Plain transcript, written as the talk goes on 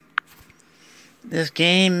This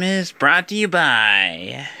game is brought to you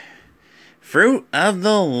by Fruit of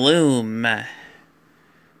the Loom.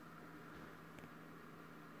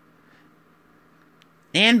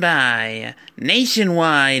 And by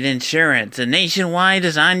Nationwide Insurance. And Nationwide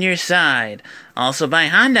is on your side. Also by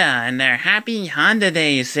Honda and their Happy Honda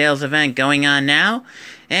Days sales event going on now.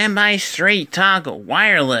 And by Straight Talk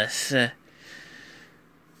Wireless.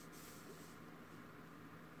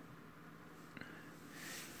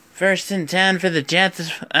 First and 10 for the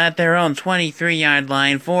Jets at their own 23-yard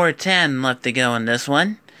line. 4:10 left to go in this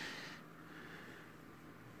one.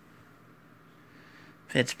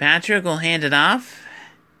 Fitzpatrick will hand it off.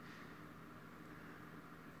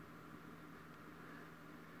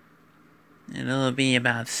 It'll be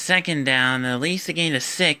about second down, at least a gain of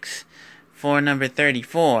 6 for number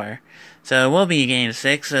 34. So it will be a gain of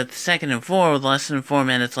 6. So it's 2nd and 4 with less than 4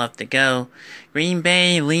 minutes left to go. Green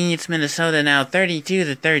Bay leads Minnesota now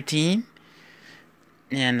 32-13.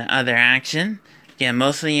 In other action, again,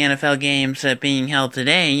 most of the NFL games being held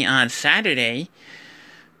today on Saturday.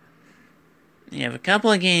 You have a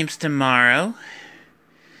couple of games tomorrow.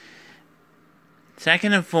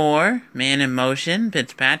 2nd and 4, man in motion.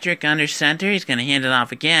 Fitzpatrick under center. He's going to hand it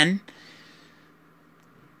off again.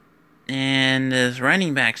 And his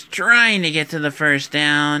running back's trying to get to the first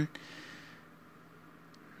down.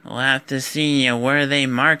 We'll have to see where they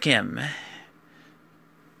mark him.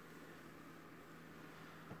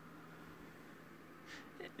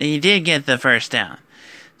 He did get the first down.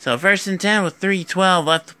 So 1st and 10 with 3:12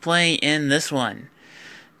 left to play in this one.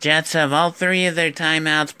 Jets have all 3 of their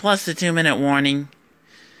timeouts plus the 2-minute warning.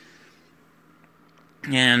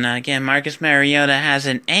 And again, Marcus Mariota has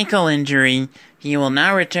an ankle injury. He will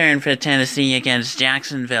now return for Tennessee against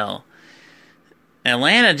Jacksonville.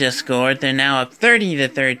 Atlanta just scored. They're now up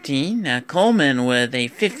 30-13. Coleman with a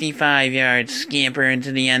 55-yard scamper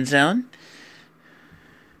into the end zone.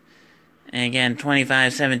 And again,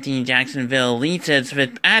 25-17, Jacksonville leads it.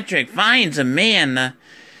 Fitzpatrick finds a man.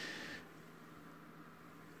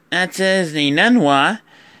 That says the Nunwa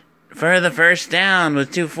for the first down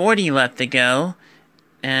with 2:40 left to go.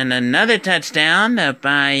 And another touchdown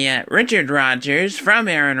by Richard Rodgers from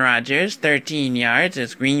Aaron Rodgers, 13 yards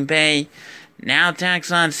as Green Bay now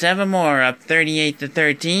tacks on 7 more, up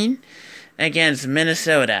 38-13 against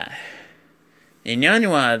Minnesota.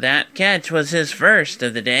 Inonua, that catch was his first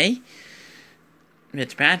of the day.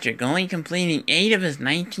 Fitzpatrick only completing 8 of his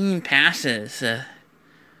 19 passes. At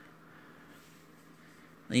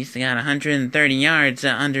least he got 130 yards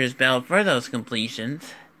under his belt for those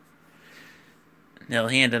completions. They'll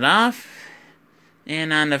hand it off.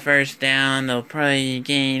 And on the first down, they'll probably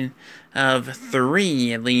gain of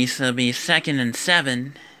 3 at least. It'll be 2nd and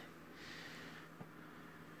 7.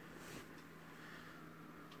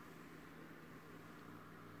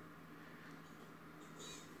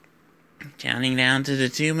 Counting down to the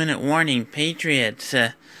 2-minute warning. Patriots,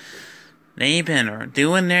 they've been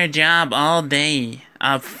doing their job all day.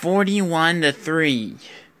 Up 41-3.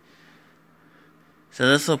 So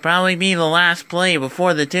this will probably be the last play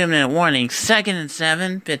before the 2-minute warning. 2nd and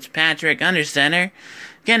 7. Fitzpatrick under center.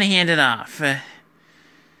 Gonna hand it off.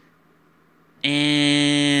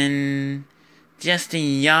 And just a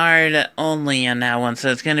yard only on that one.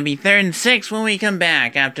 So it's gonna be 3rd and 6 when we come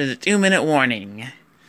back after the 2-minute warning.